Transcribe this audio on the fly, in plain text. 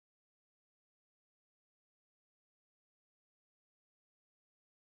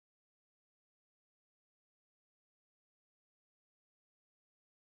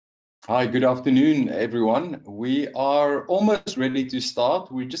Hi, good afternoon, everyone. We are almost ready to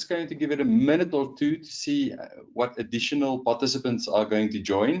start. We're just going to give it a minute or two to see what additional participants are going to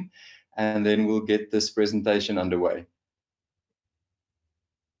join, and then we'll get this presentation underway.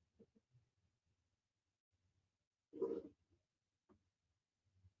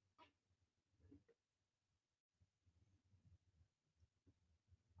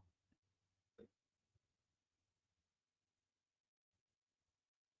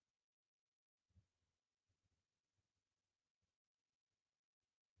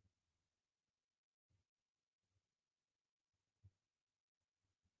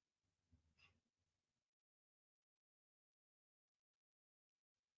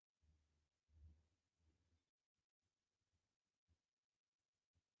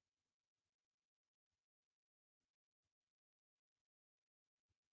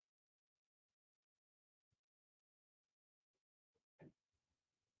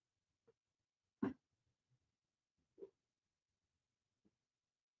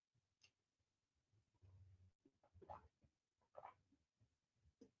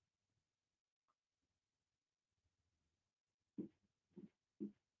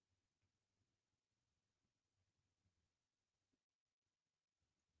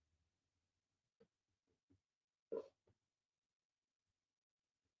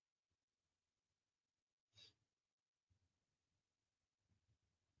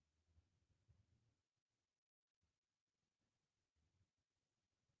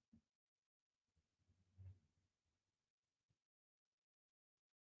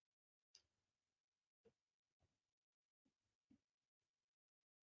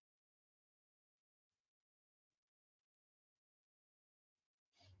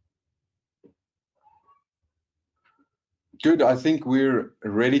 Good, I think we're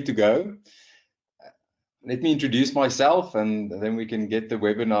ready to go. Let me introduce myself and then we can get the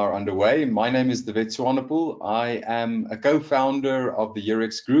webinar underway. My name is David Swanepoel. I am a co-founder of the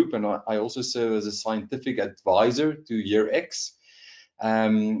HearX Group, and I also serve as a scientific advisor to HearX.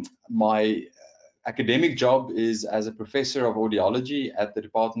 My academic job is as a professor of audiology at the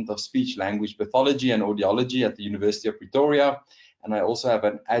Department of Speech Language Pathology and Audiology at the University of Pretoria, and I also have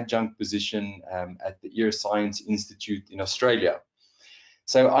an adjunct position at the Ear Science Institute in Australia.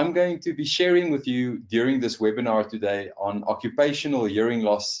 So I'm going to be sharing with you during this webinar today on occupational hearing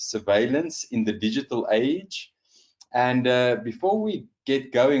loss surveillance in the digital age. And before we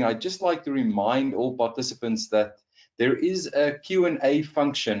get going, I'd just like to remind all participants that there is a Q&A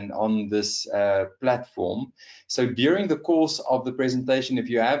function on this platform. So during the course of the presentation, if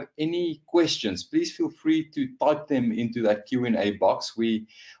you have any questions, please feel free to type them into that Q&A box. We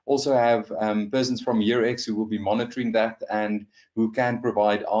also have persons from HearX who will be monitoring that and who can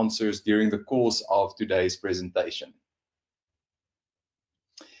provide answers during the course of today's presentation.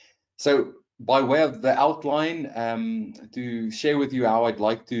 So by way of the outline, to share with you how I'd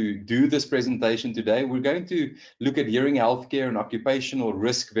like to do this presentation today, we're going to look at hearing healthcare and occupational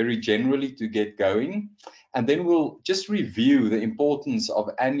risk very generally to get going. And then we'll just review the importance of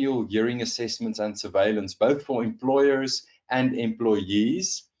annual hearing assessments and surveillance, both for employers and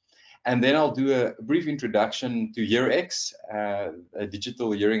employees. And then I'll do a brief introduction to HearX, a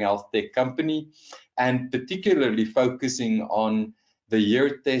digital hearing health tech company, and particularly focusing on the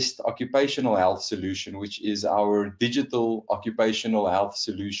hearTest occupational health solution, which is our digital occupational health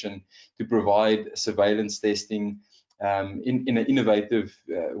solution to provide surveillance testing in an innovative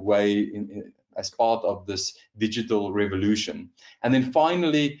way as part of this digital revolution. And then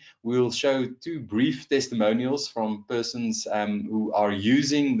finally, we'll show two brief testimonials from persons who are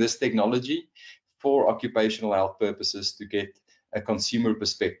using this technology for occupational health purposes to get a consumer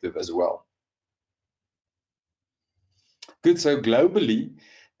perspective as well. Good, so globally,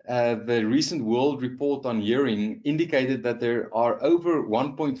 the recent World Report on Hearing indicated that there are over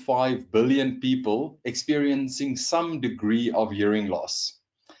 1.5 billion people experiencing some degree of hearing loss.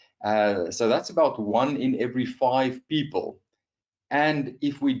 So that's about 1 in every 5 people. And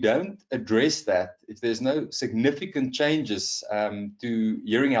if we don't address that, if there's no significant changes to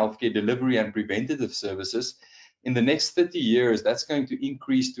hearing healthcare delivery and preventative services, in the next 30 years, that's going to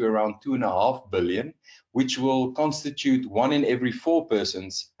increase to around 2.5 billion, which will constitute 1 in every 4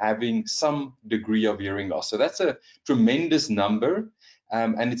 persons having some degree of hearing loss. So that's a tremendous number.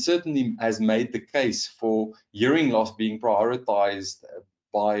 And it certainly has made the case for hearing loss being prioritized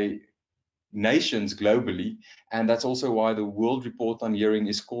by nations globally, and that's also why the World Report on Hearing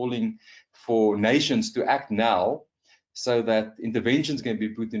is calling for nations to act now so that interventions can be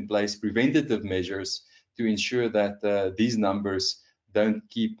put in place, preventative measures to ensure that these numbers don't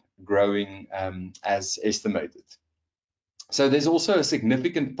keep growing as estimated. So there's also a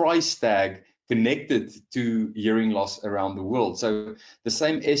significant price tag connected to hearing loss around the world. So the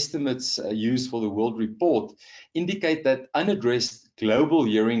same estimates used for the World Report indicate that unaddressed global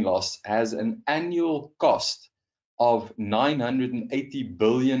hearing loss has an annual cost of $980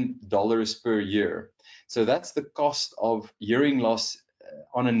 billion per year. So that's the cost of hearing loss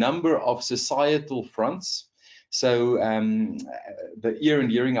on a number of societal fronts. So the ear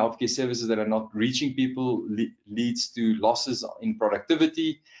and hearing healthcare services that are not reaching people leads to losses in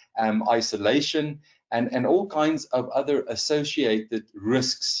productivity, isolation, and all kinds of other associated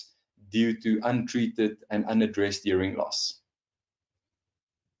risks due to untreated and unaddressed hearing loss.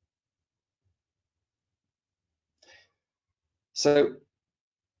 So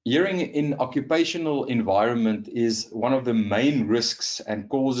hearing in occupational environment is one of the main risks and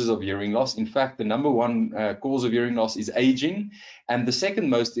causes of hearing loss. In fact, the number one cause of hearing loss is aging, and the second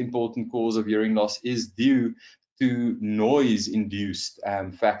most important cause of hearing loss is due to noise-induced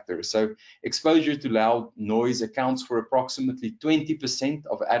factors. So exposure to loud noise accounts for approximately 20%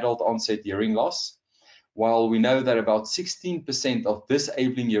 of adult onset hearing loss, while we know that about 16% of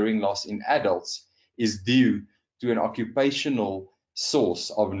disabling hearing loss in adults is due to an occupational source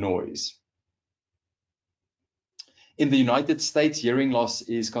of noise. In the United States, hearing loss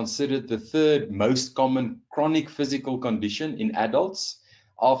is considered the third most common chronic physical condition in adults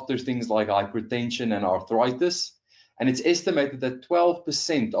after things like hypertension and arthritis. And it's estimated that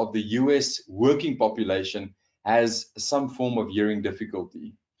 12% of the US working population has some form of hearing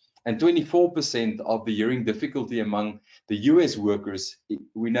difficulty. And 24% of the hearing difficulty among the US workers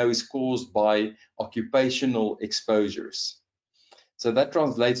we know is caused by occupational exposures. So that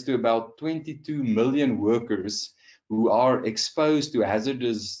translates to about 22 million workers who are exposed to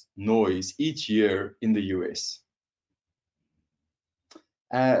hazardous noise each year in the US.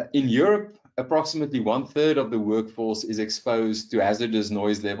 In Europe, approximately 1/3 of the workforce is exposed to hazardous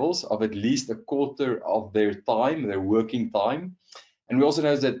noise levels of at least a quarter of their time, their working time. And we also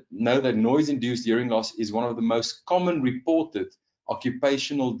know that noise-induced hearing loss is one of the most common reported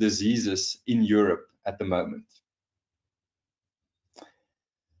occupational diseases in Europe at the moment.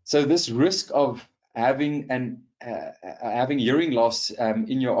 So this risk of having hearing loss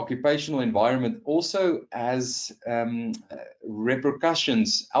in your occupational environment also has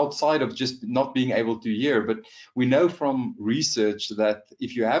repercussions outside of just not being able to hear. But we know from research that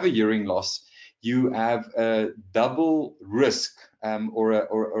if you have a hearing loss, you have a double risk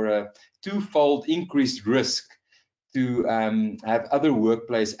or a twofold increased risk to have other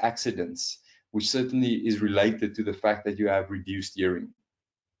workplace accidents, which certainly is related to the fact that you have reduced hearing.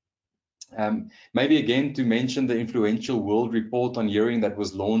 Maybe again to mention the influential World Report on Hearing that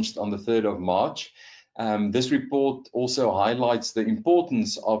was launched on the 3rd of March. This report also highlights the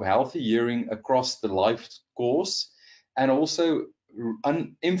importance of healthy hearing across the life course, and also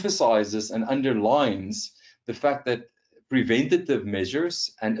emphasizes and underlines the fact that preventative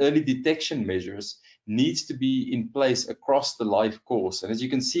measures and early detection measures needs to be in place across the life course. And as you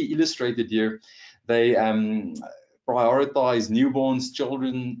can see illustrated here, they prioritize newborns,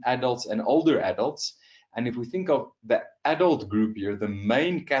 children, adults, and older adults. And if we think of the adult group here, the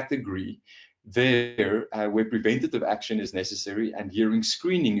main category there where preventative action is necessary and hearing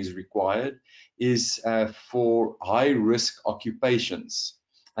screening is required is for high-risk occupations.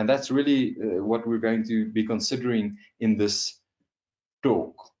 And that's really what we're going to be considering in this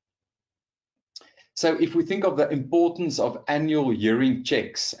talk. So if we think of the importance of annual hearing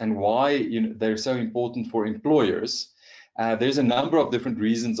checks and why they're so important for employers, there's a number of different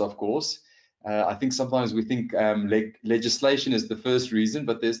reasons, of course. I think sometimes we think legislation is the first reason,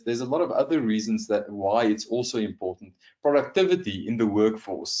 but there's a lot of other reasons that why it's also important. Productivity in the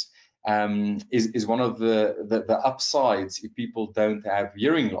workforce is one of the upsides if people don't have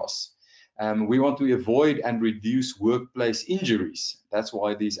hearing loss. We want to avoid and reduce workplace injuries. That's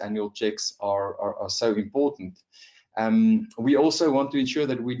why these annual checks are so important. We also want to ensure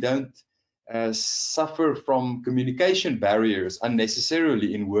that we don't suffer from communication barriers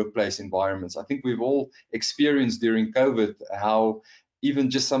unnecessarily in workplace environments. I think we've all experienced during COVID how even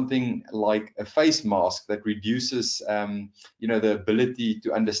just something like a face mask that reduces the ability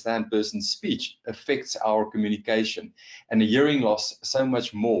to understand person's speech affects our communication, and a hearing loss so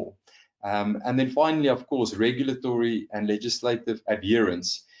much more. And then finally, of course, regulatory and legislative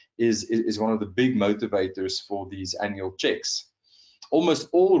adherence is one of the big motivators for these annual checks. Almost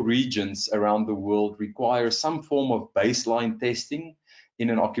all regions around the world require some form of baseline testing in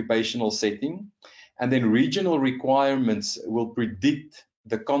an occupational setting, and then regional requirements will predict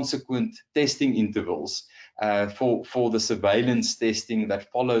the consequent testing intervals for the surveillance testing that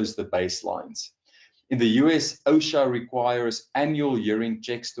follows the baselines. In the US, OSHA requires annual hearing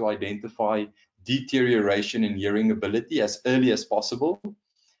checks to identify deterioration in hearing ability as early as possible.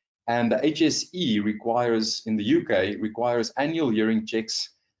 And the HSE requires, in the UK, requires annual hearing checks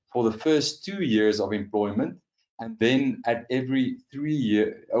for the first 2 years of employment, and then at every 3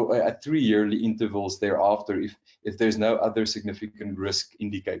 year, at 3 yearly intervals thereafter, if there's no other significant risk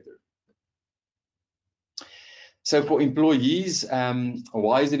indicator. So for employees,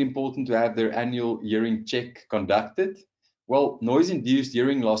 why is it important to have their annual hearing check conducted? Well, noise-induced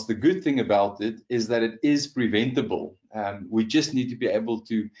hearing loss, the good thing about it is that it is preventable. We just need to be able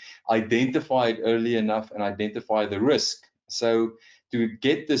to identify it early enough and identify the risk. So to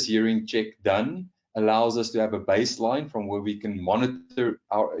get this hearing check done allows us to have a baseline from where we can monitor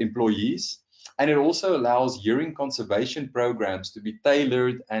our employees. And it also allows hearing conservation programs to be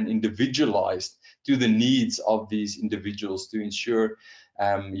tailored and individualized to the needs of these individuals to ensure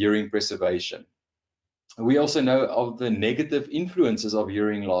hearing preservation. We also know of the negative influences of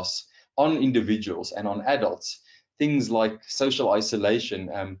hearing loss on individuals and on adults. Things like social isolation,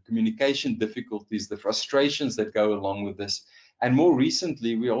 communication difficulties, the frustrations that go along with this. And more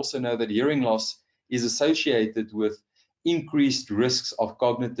recently, we also know that hearing loss is associated with increased risks of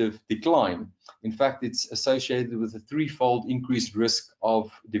cognitive decline. In fact, it's associated with a threefold increased risk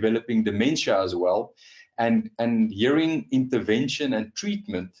of developing dementia as well. And hearing intervention and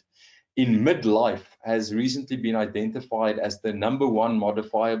treatment in midlife has recently been identified as the #1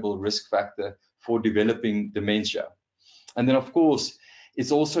 modifiable risk factor for developing dementia. And then, of course,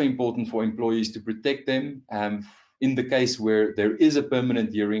 it's also important for employees to protect them in the case where there is a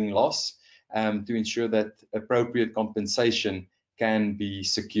permanent hearing loss, to ensure that appropriate compensation can be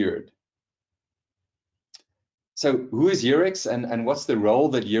secured. So who is HearX and what's the role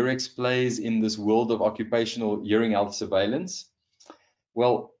that HearX plays in this world of occupational hearing health surveillance?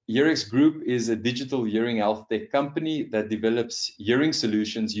 Well, HearX Group is a digital hearing health tech company that develops hearing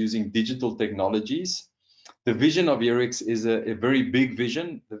solutions using digital technologies. The vision of HearX is a very big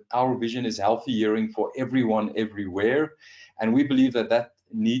vision. Our vision is healthy hearing for everyone, everywhere. And we believe that that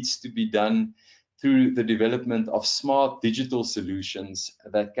needs to be done through the development of smart digital solutions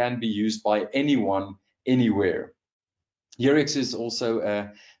that can be used by anyone, anywhere. HearX is also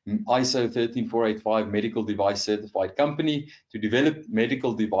a ISO 13485 medical device certified company to develop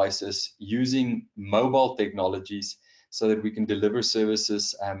medical devices using mobile technologies so that we can deliver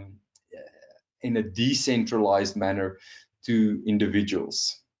services in a decentralized manner to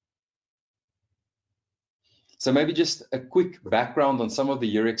individuals. So maybe just a quick background on some of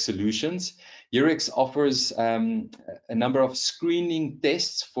the HearX solutions. HearX offers a number of screening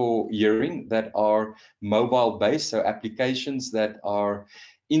tests for hearing that are mobile-based, so applications that are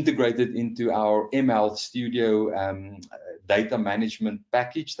integrated into our mHealth Studio data management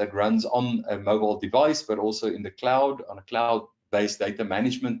package that runs on a mobile device, but also in the cloud, on a cloud-based data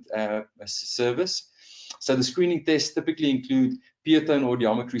management service. So the screening tests typically include pure-tone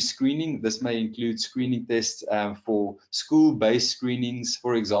audiometry screening. This may include screening tests for school-based screenings,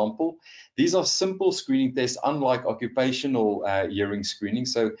 for example. These are simple screening tests, unlike occupational hearing screening.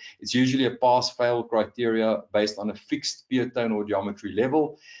 So it's usually a pass-fail criteria based on a fixed pure-tone audiometry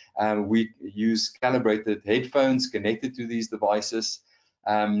level. We use calibrated headphones connected to these devices.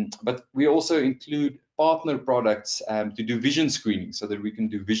 But we also include partner products to do vision screening so that we can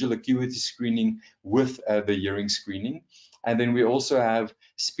do visual acuity screening with the hearing screening. And then we also have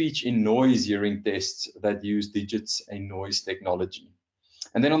speech in noise hearing tests that use digits and noise technology.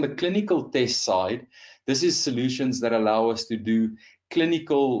 And then on the clinical test side, this is solutions that allow us to do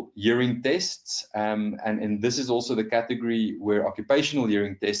clinical hearing tests. And this is also the category where occupational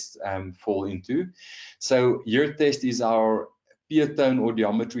hearing tests fall into. So hearTest is our pure-tone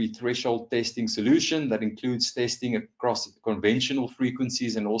audiometry threshold testing solution that includes testing across conventional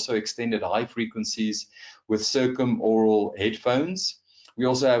frequencies and also extended high frequencies with circumaural headphones. We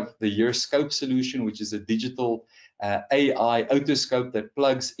also have the HearScope solution, which is a digital AI otoscope that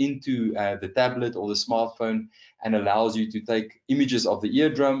plugs into the tablet or the smartphone and allows you to take images of the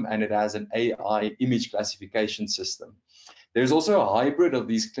eardrum, and it has an AI image classification system. There's also a hybrid of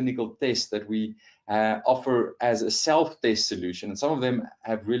these clinical tests that we offer as a self-test solution, and some of them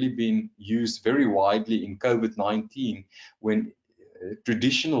have really been used very widely in COVID-19 when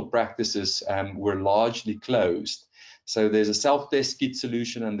traditional practices were largely closed. So there's a self-test kit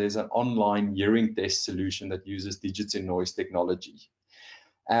solution and there's an online hearing test solution that uses digits and noise technology.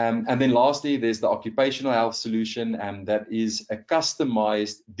 And then lastly, there's the occupational health solution, that is a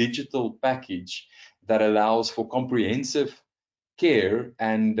customized digital package that allows for comprehensive care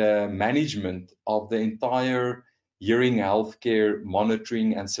and management of the entire hearing healthcare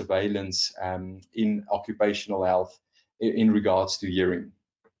monitoring and surveillance in occupational health in regards to hearing.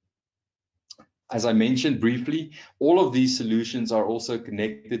 As I mentioned briefly, all of these solutions are also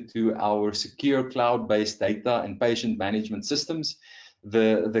connected to our secure cloud-based data and patient management systems.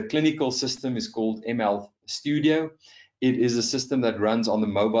 The clinical system is called mHealth Studio. It is a system that runs on the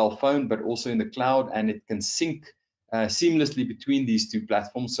mobile phone, but also in the cloud, and it can sync seamlessly between these two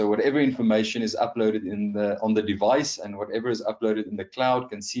platforms. So whatever information is uploaded on the device and whatever is uploaded in the cloud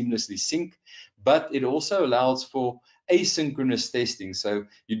can seamlessly sync. But it also allows for asynchronous testing, so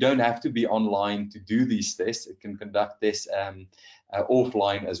you don't have to be online to do these tests. It can conduct tests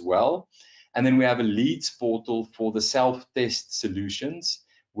offline as well. And then we have a leads portal for the self-test solutions,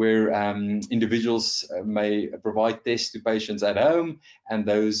 where individuals may provide tests to patients at home, and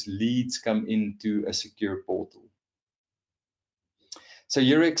those leads come into a secure portal. So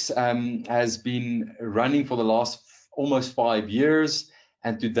Heurix has been running for the last almost 5 years.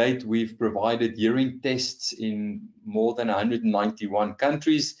 And to date, we've provided hearing tests in more than 191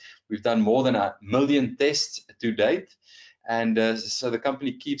 countries. We've done more than 1 million tests to date. And so the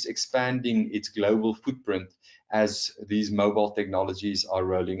company keeps expanding its global footprint as these mobile technologies are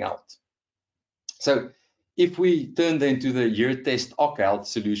rolling out. So if we turn then to the hearTest Occ Health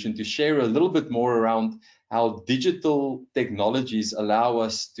solution to share a little bit more around how digital technologies allow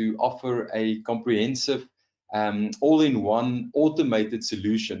us to offer a comprehensive all-in-one automated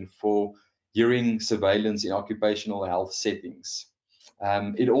solution for hearing surveillance in occupational health settings.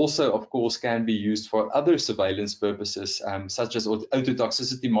 It also, of course, can be used for other surveillance purposes, such as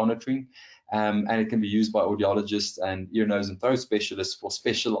ototoxicity monitoring, and it can be used by audiologists and ear, nose, and throat specialists for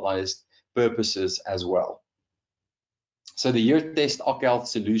specialized purposes as well. So the hearTest Occ Health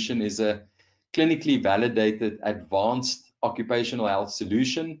solution is a clinically validated advanced occupational health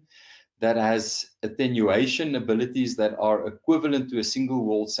solution that has attenuation abilities that are equivalent to a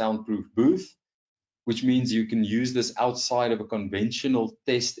single-wall soundproof booth, which means you can use this outside of a conventional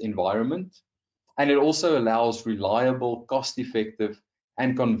test environment. And it also allows reliable, cost-effective,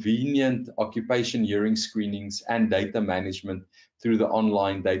 and convenient occupation hearing screenings and data management through the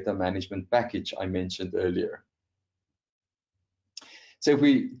online data management package I mentioned earlier. So if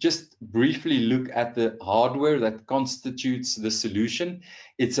we just briefly look at the hardware that constitutes the solution,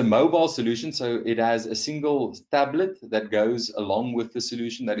 it's a mobile solution, so it has a single tablet that goes along with the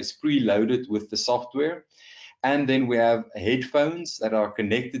solution that is preloaded with the software. And then we have headphones that are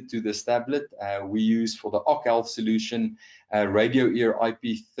connected to this tablet. We use for the Occ Health solution radio ear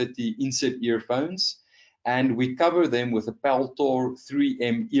IP30 insert earphones, and we cover them with a Peltor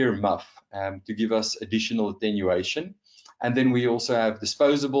 3M ear muff to give us additional attenuation. And then we also have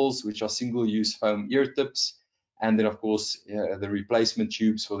disposables, which are single-use foam ear tips. And then, of course, the replacement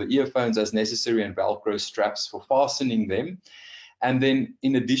tubes for the earphones as necessary and Velcro straps for fastening them. And then,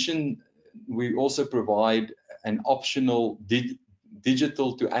 in addition, we also provide an optional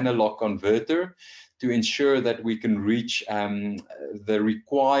digital to analog converter to ensure that we can reach the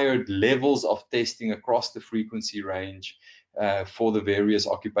required levels of testing across the frequency range for the various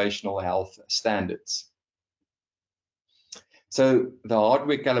occupational health standards. So the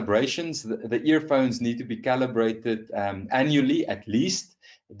hardware calibrations, the earphones need to be calibrated annually at least,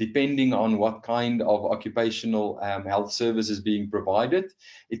 depending on what kind of occupational health service is being provided.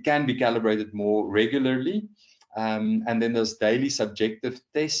 It can be calibrated more regularly. And then there's daily subjective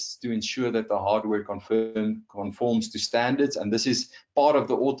tests to ensure that the hardware conforms to standards. And this is part of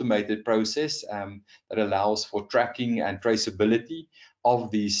the automated process that allows for tracking and traceability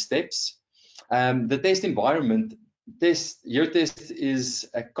of these steps. The test environment, hearTest is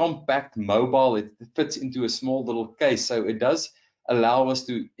a compact mobile. It fits into a small little case, so it does allow us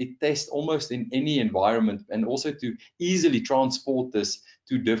to test almost in any environment and also to easily transport this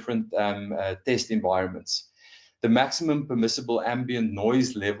to different test environments. The maximum permissible ambient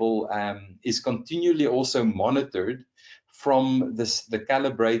noise level is continually also monitored from the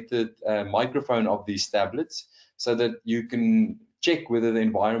calibrated microphone of these tablets, so that you can check whether the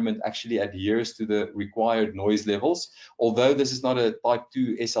environment actually adheres to the required noise levels. Although this is not a type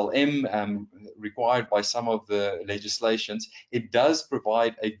 2 SLM required by some of the legislations, it does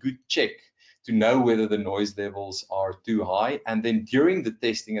provide a good check to know whether the noise levels are too high. And then during the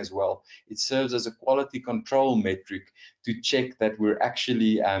testing as well, it serves as a quality control metric to check that we're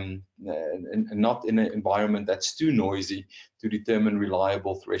actually not in an environment that's too noisy, to determine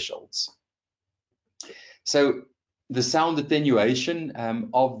reliable thresholds. So the sound attenuation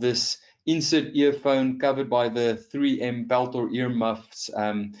of this insert earphone covered by the 3M Peltor ear muffs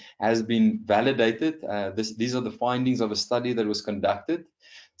has been validated. These are the findings of a study that was conducted.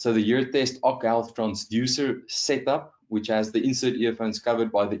 So the hearTest Occ Health transducer setup, which has the insert earphones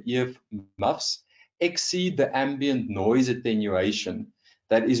covered by the ear muffs, exceed the ambient noise attenuation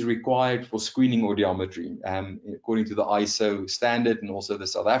that is required for screening audiometry, according to the ISO standard and also the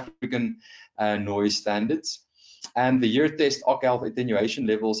South African noise standards. And the hearTest Occ Health attenuation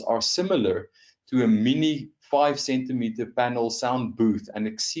levels are similar to a mini 5-centimeter panel sound booth and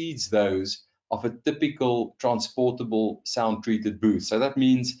exceeds those of a typical transportable sound treated booth. So that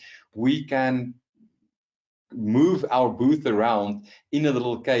means we can move our booth around in a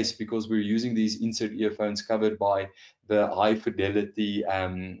little case because we're using these insert earphones covered by the high fidelity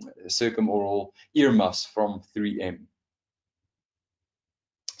circumaural earmuffs from 3M.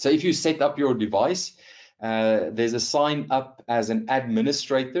 So if you set up your device, there's a sign up as an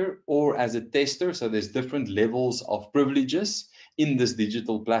administrator or as a tester. So there's different levels of privileges in this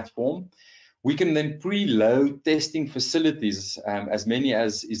digital platform. We can then preload testing facilities, as many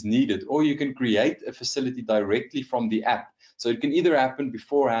as is needed, or you can create a facility directly from the app. So it can either happen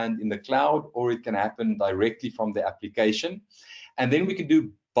beforehand in the cloud, or it can happen directly from the application. And then we can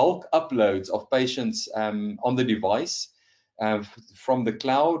do bulk uploads of patients on the device from the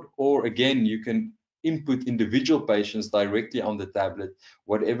cloud, or again, you can input individual patients directly on the tablet,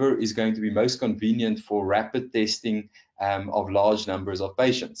 whatever is going to be most convenient for rapid testing of large numbers of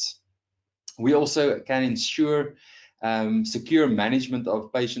patients. We also can ensure secure management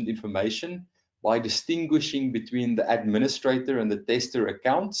of patient information by distinguishing between the administrator and the tester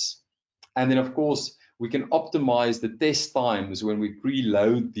accounts. And then, of course, we can optimize the test times when we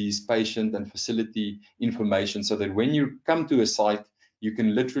preload these patient and facility information so that when you come to a site, you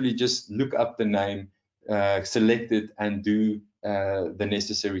can literally just look up the name, select it, and do the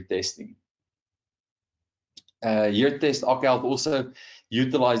necessary testing. hearTest Occ Health also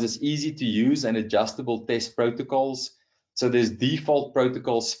utilizes easy to use and adjustable test protocols. So there's default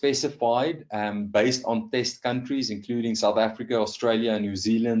protocols specified based on test countries, including South Africa, Australia, New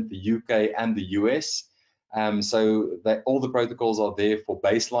Zealand, the UK, and the US. So that all the protocols are there for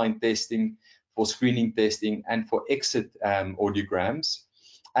baseline testing, for screening testing, and for exit audiograms.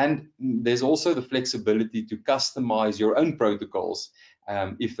 And there's also the flexibility to customize your own protocols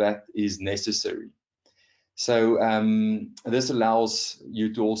if that is necessary. So this allows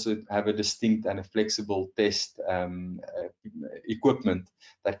you to also have a distinct and a flexible test equipment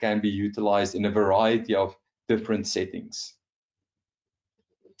that can be utilized in a variety of different settings.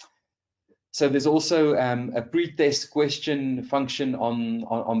 So there's also a pre-test question function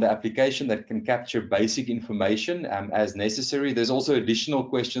on the application that can capture basic information as necessary. There's also additional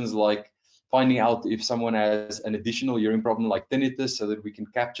questions like finding out if someone has an additional hearing problem like tinnitus, so that we can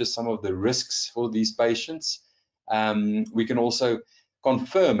capture some of the risks for these patients. We can also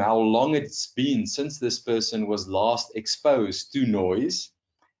confirm how long it's been since this person was last exposed to noise,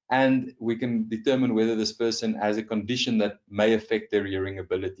 and we can determine whether this person has a condition that may affect their hearing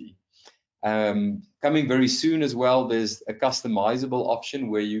ability. Coming very soon as well, there's a customizable option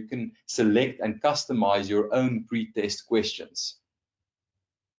where you can select and customize your own pre-test questions.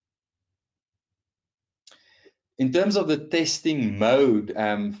 In terms of the testing mode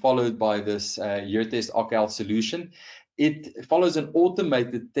followed by this hearTest Occ Health solution, it follows an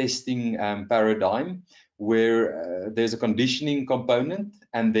automated testing paradigm where there's a conditioning component,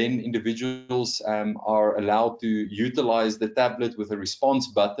 and then individuals are allowed to utilize the tablet with a response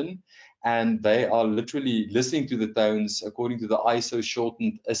button, and they are literally listening to the tones according to the ISO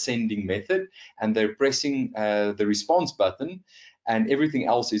shortened ascending method, and they're pressing the response button, and everything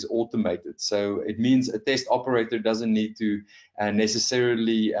else is automated. So it means a test operator doesn't need to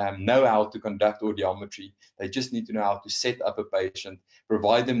necessarily know how to conduct audiometry. They just need to know how to set up a patient,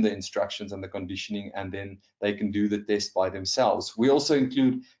 provide them the instructions and the conditioning, and then they can do the test by themselves. We also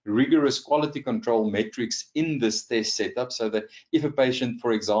include rigorous quality control metrics in this test setup, so that if a patient,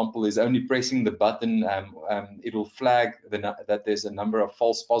 for example, is only pressing the button, it'll flag that there's a number of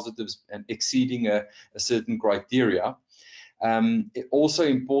false positives and exceeding a certain criteria. Also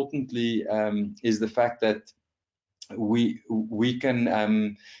importantly is the fact that we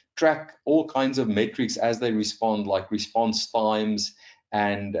can track all kinds of metrics as they respond, like response times,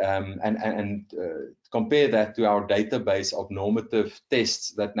 and compare that to our database of normative tests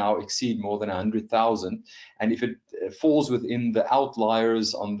that now exceed more than 100,000. And if it falls within the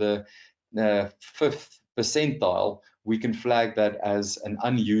outliers on the 5th percentile, we can flag that as an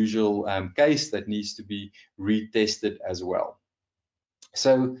unusual case that needs to be retested as well.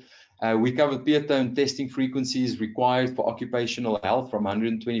 So we covered pure tone testing frequencies required for occupational health from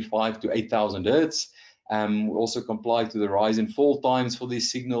 125 to 8,000 Hertz. We also comply to the rise and fall times for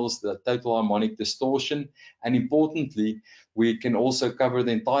these signals, the total harmonic distortion, and importantly, we can also cover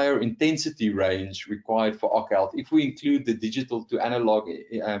the entire intensity range required for Occ Health. If we include the digital to analog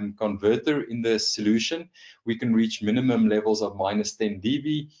converter in the solution, we can reach minimum levels of -10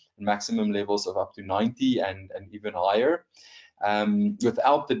 dB and maximum levels of up to 90 and even higher.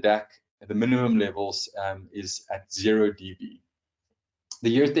 Without the DAC, the minimum levels is at 0 dB.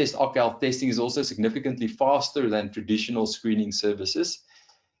 The hearTest Occ Health testing is also significantly faster than traditional screening services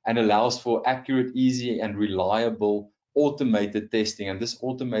and allows for accurate, easy, and reliable automated testing. And this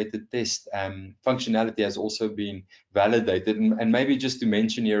automated test functionality has also been validated. And maybe just to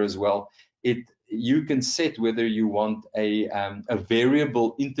mention here as well, you can set whether you want a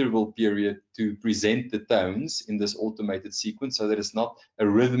variable interval period to present the tones in this automated sequence, so that it's not a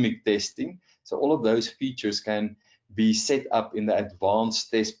rhythmic testing. So all of those features can be set up in the advanced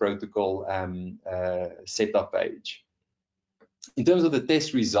test protocol setup page. In terms of the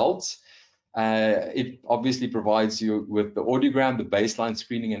test results, it obviously provides you with the audiogram, the baseline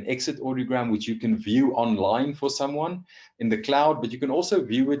screening and exit audiogram, which you can view online for someone in the cloud, but you can also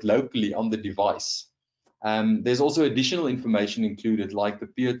view it locally on the device. There's also additional information included, like the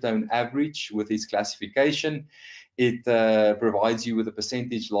pure tone average with its classification. It provides you with a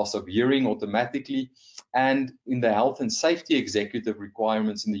percentage loss of hearing automatically. And in the health and safety executive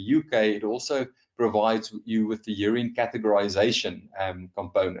requirements in the UK, it also provides you with the hearing categorization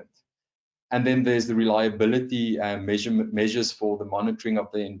component. And then there's the reliability measures for the monitoring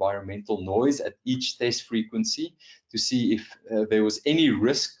of the environmental noise at each test frequency to see if there was any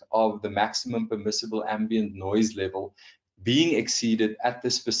risk of the maximum permissible ambient noise level being exceeded at the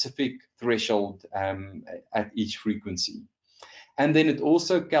specific threshold at each frequency. And then it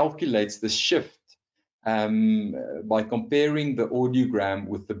also calculates the shift by comparing the audiogram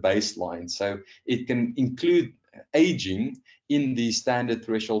with the baseline. So it can include aging in the standard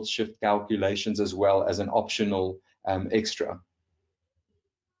threshold shift calculations as well as an optional extra.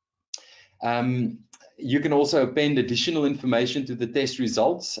 You can also append additional information to the test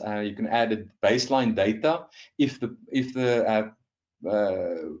results. You can add baseline data. If the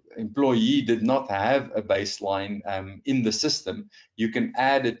employee did not have a baseline in the system, you can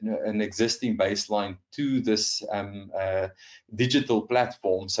add an existing baseline to this digital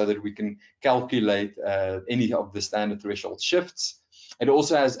platform so that we can calculate any of the standard threshold shifts. It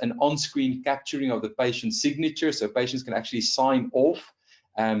also has an on-screen capturing of the patient's signature, so patients can actually sign off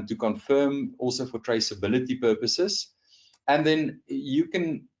to confirm, also for traceability purposes. And then you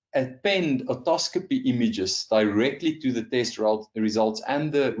can append otoscopy images directly to the test results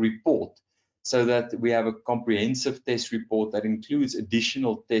and the report, so that we have a comprehensive test report that includes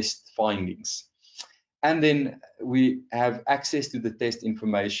additional test findings. And then we have access to the test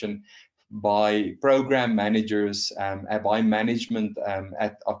information by program managers, by management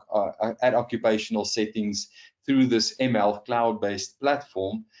at occupational settings through this mHealth cloud-based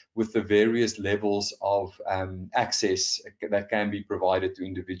platform with the various levels of access that can be provided to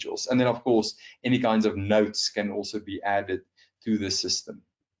individuals. And then, of course, any kinds of notes can also be added to the system.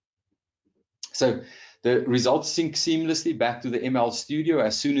 So the results sync seamlessly back to the mHealth Studio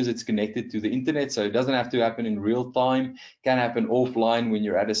as soon as it's connected to the internet. So it doesn't have to happen in real time. It can happen offline when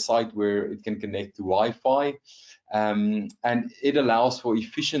you're at a site where it can connect to Wi-Fi. And it allows for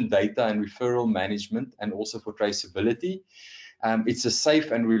efficient data and referral management and also for traceability. It's a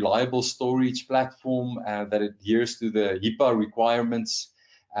safe and reliable storage platform that adheres to the HIPAA requirements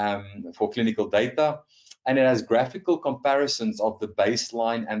for clinical data. And it has graphical comparisons of the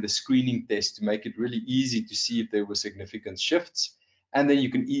baseline and the screening test to make it really easy to see if there were significant shifts. And then you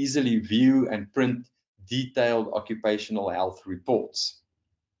can easily view and print detailed occupational health reports.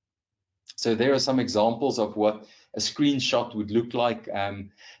 So there are some examples of what a screenshot would look like on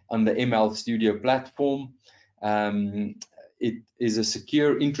the mHealth Studio platform. It is a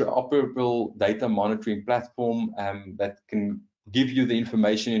secure interoperable data monitoring platform that can give you the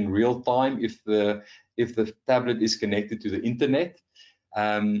information in real time if the tablet is connected to the internet.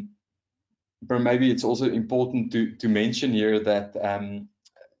 But maybe it's also important to mention here that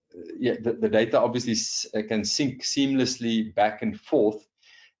the data obviously can sync seamlessly back and forth,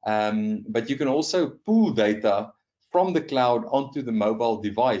 but you can also pull data from the cloud onto the mobile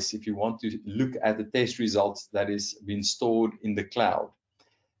device if you want to look at the test results that is being stored in the cloud.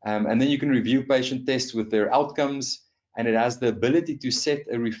 And then you can review patient tests with their outcomes, and it has the ability to set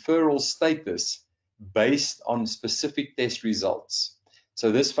a referral status based on specific test results. So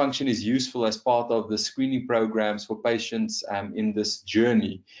this function is useful as part of the screening programs for patients in this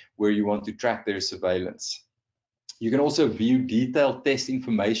journey where you want to track their surveillance. You can also view detailed test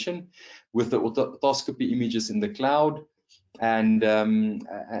information with the otoscopy images in the cloud, and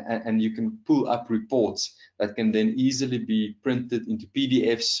you can pull up reports that can then easily be printed into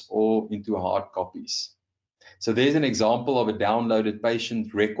PDFs or into hard copies. So there's an example of a downloaded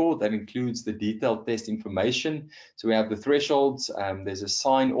patient record that includes the detailed test information. So we have the thresholds, there's a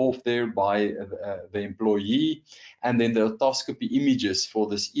sign off there by the employee, and then the otoscopy images for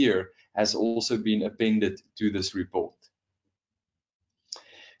this ear has also been appended to this report.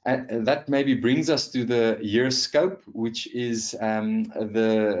 And that maybe brings us to the ear scope, which is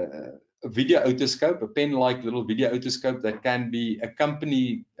the video otoscope, a pen-like little video otoscope that can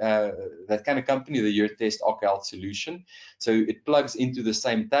accompany the hearTest Occ Health solution. So it plugs into the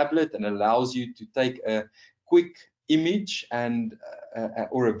same tablet and allows you to take a quick image and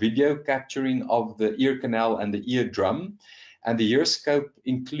or a video capturing of the ear canal and the eardrum. And the ear scope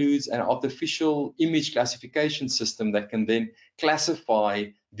includes an artificial image classification system that can then classify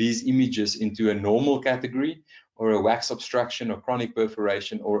these images into a normal category, or a wax obstruction, or chronic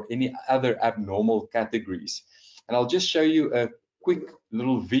perforation, or any other abnormal categories. And I'll just show you a quick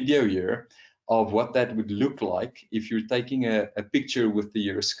little video here of what that would look like if you're taking a picture with the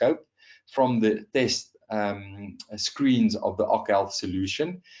ear scope from the test screens of the Occ Health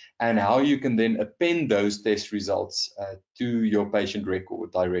solution, and how you can then append those test results to your patient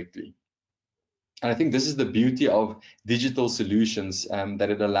record directly. And I think this is the beauty of digital solutions, that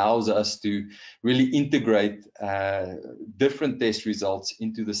it allows us to really integrate different test results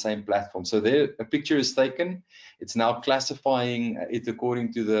into the same platform. So there, a picture is taken. It's now classifying it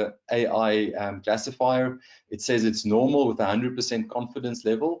according to the AI classifier. It says it's normal with 100% confidence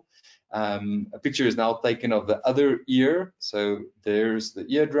level. A picture is now taken of the other ear. So there's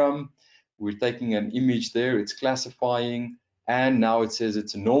the eardrum. We're taking an image there. It's classifying. And now it says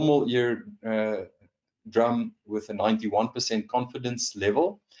it's a normal ear drum with a 91% confidence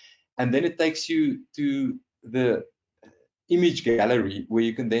level. And then it takes you to the image gallery, where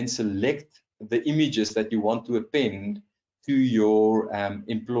you can then select the images that you want to append to your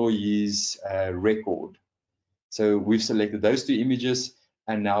employee's record. So we've selected those two images,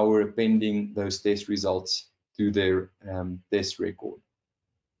 and now we're appending those test results to their test record.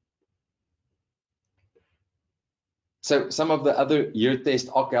 So some of the other hearTest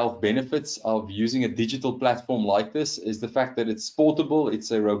Occ Health benefits of using a digital platform like this is the fact that it's portable,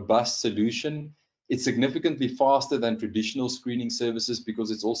 it's a robust solution, it's significantly faster than traditional screening services because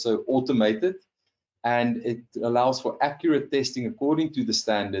it's also automated, and it allows for accurate testing according to the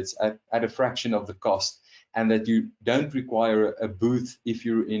standards at a fraction of the cost, and that you don't require a booth if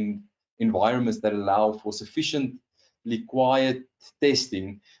you're in environments that allow for sufficiently quiet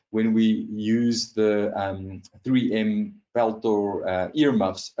testing when we use the 3M Peltor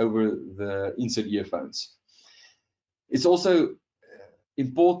earmuffs over the insert earphones. It's also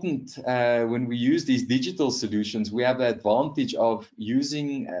important when we use these digital solutions, we have the advantage of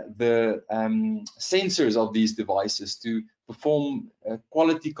using the sensors of these devices to perform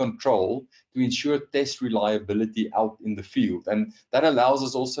quality control to ensure test reliability out in the field. And that allows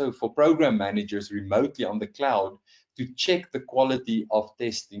us also for program managers remotely on the cloud to check the quality of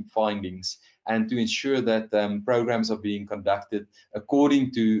testing findings and to ensure that programs are being conducted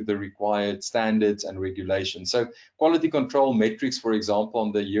according to the required standards and regulations. So quality control metrics, for example,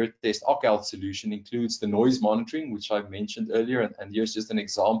 on the hearTest Occ Health solution includes the noise monitoring, which I mentioned earlier, and here's just an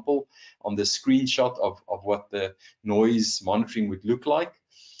example on the screenshot of what the noise monitoring would look like.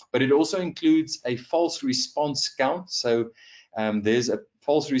 But it also includes a false response count. So there's a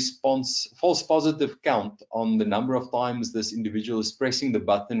false positive count on the number of times this individual is pressing the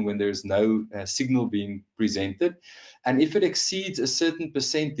button when there's no signal being presented. And if it exceeds a certain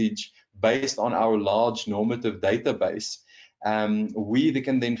percentage based on our large normative database, we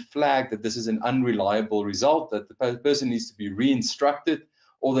can then flag that this is an unreliable result, that the person needs to be re-instructed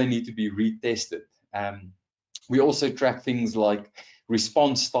or they need to be retested. We also track things like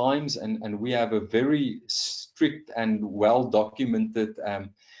response times, and we have a very strict and well-documented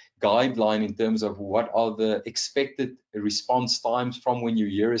guideline in terms of what are the expected response times from when you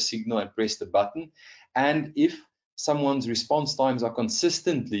hear a signal and press the button. And if someone's response times are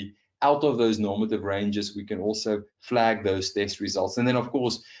consistently out of those normative ranges, we can also flag those test results. And then, of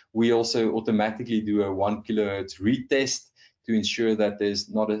course, we also automatically do a 1 kilohertz retest to ensure that there's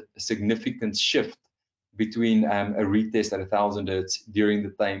not a significant shift between a retest at 1000 hertz during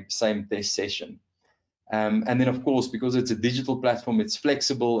the same test session. And then, of course, because it's a digital platform, it's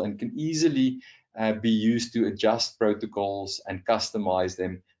flexible and can easily be used to adjust protocols and customize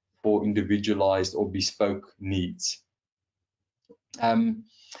them for individualized or bespoke needs.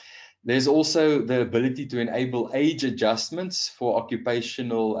 There's also the ability to enable age adjustments for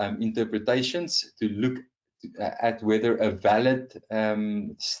occupational interpretations to look at whether a valid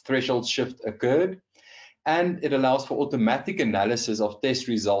threshold shift occurred. And it allows for automatic analysis of test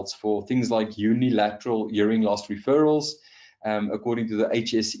results for things like unilateral hearing loss referrals, according to the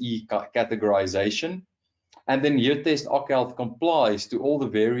HSE categorization. And then hearTest Occ Health complies to all the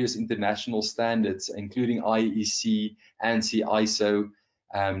various international standards, including IEC, ANSI, ISO,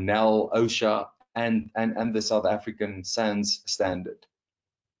 NEL, OSHA, and the South African SANS standard.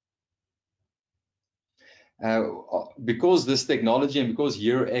 Because this technology and because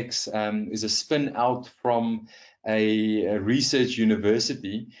HearX is a spin out from a research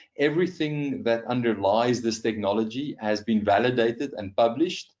university, everything that underlies this technology has been validated and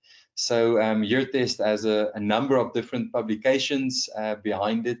published. So HearTest has a number of different publications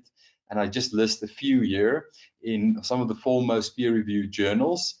behind it, and I just list a few here in some of the foremost peer-reviewed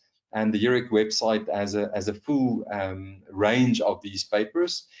journals. And the HearX website has a full range of these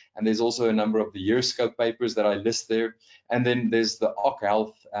papers. And there's also a number of the HearScope papers that I list there. And then there's the Occ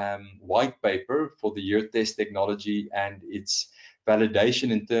Health white paper for the HearTest technology and its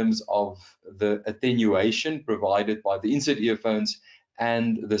validation in terms of the attenuation provided by the insert earphones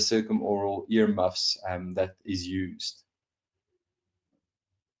and the circumoral earmuffs that is used.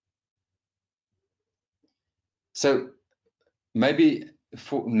 So maybe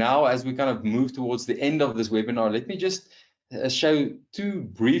for now, as we kind of move towards the end of this webinar, let me just show two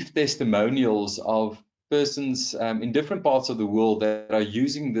brief testimonials of persons in different parts of the world that are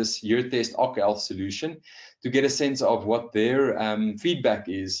using this HearTest Occ Health solution to get a sense of what their feedback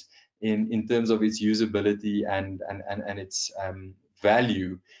is in terms of its usability and its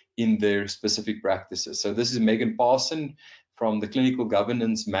value in their specific practices. So this is Megan Parson from the Clinical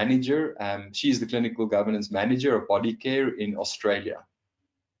Governance Manager. She's the Clinical Governance Manager of Body Care in Australia.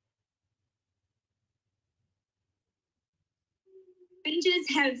 Changes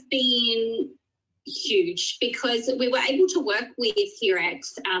have been huge because we were able to work with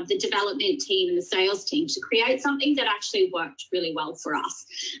HearX, the development team and the sales team, to create something that actually worked really well for us.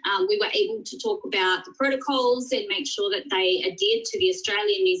 We were able to talk about the protocols and make sure that they adhered to the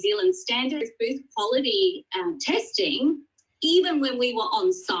Australian New Zealand standards, booth quality testing, even when we were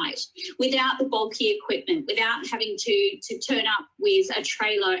on site, without the bulky equipment, without having to turn up with a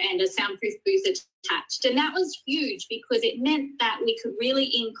trailer and a soundproof booth attached. And that was huge because it meant that we could really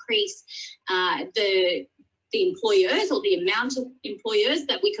increase the employers, or the amount of employers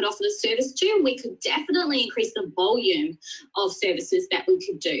that we could offer the service to. We could definitely increase the volume of services that we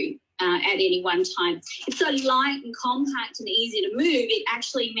could do at any one time. It's so light and compact and easy to move, it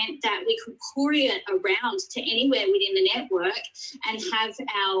actually meant that we could courier it around to anywhere within the network and have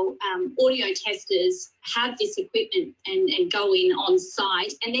our audio testers have this equipment and go in on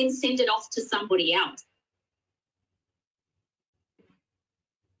site and then send it off to somebody else.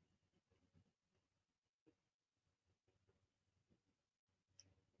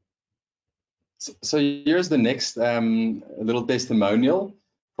 So here's the next little testimonial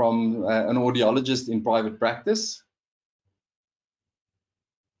from an audiologist in private practice.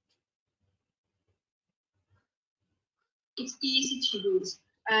 It's easy to use,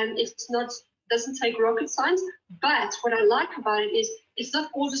 and doesn't take rocket science. But what I like about it is it's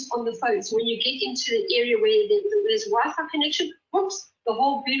not all just on the phone. So when you get into the area where there's Wi-Fi connection, whoops, the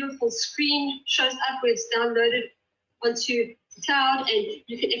whole beautiful screen shows up where it's downloaded onto the cloud, and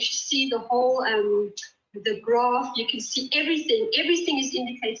you can actually see the whole the graph. You can see everything. Everything is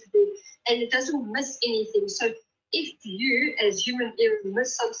indicated there, and it doesn't miss anything. So if you, as human ear,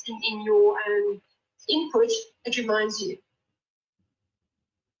 miss something in your input, it reminds you.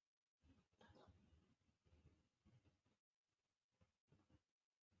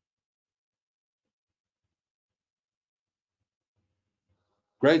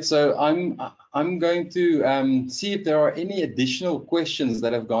 Great. So I'm going to see if there are any additional questions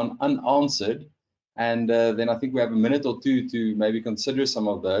that have gone unanswered, and then I think we have a minute or two to maybe consider some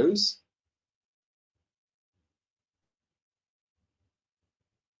of those.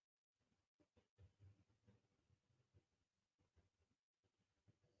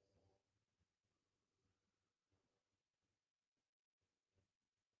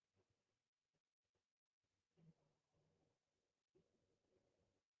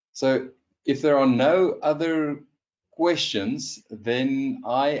 So if there are no other questions, then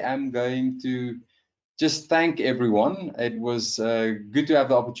I am going to just thank everyone. It was good to have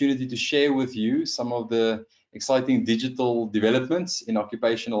the opportunity to share with you some of the exciting digital developments in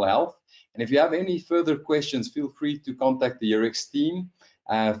occupational health. And if you have any further questions, feel free to contact the HearX team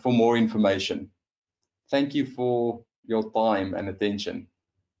for more information. Thank you for your time and attention.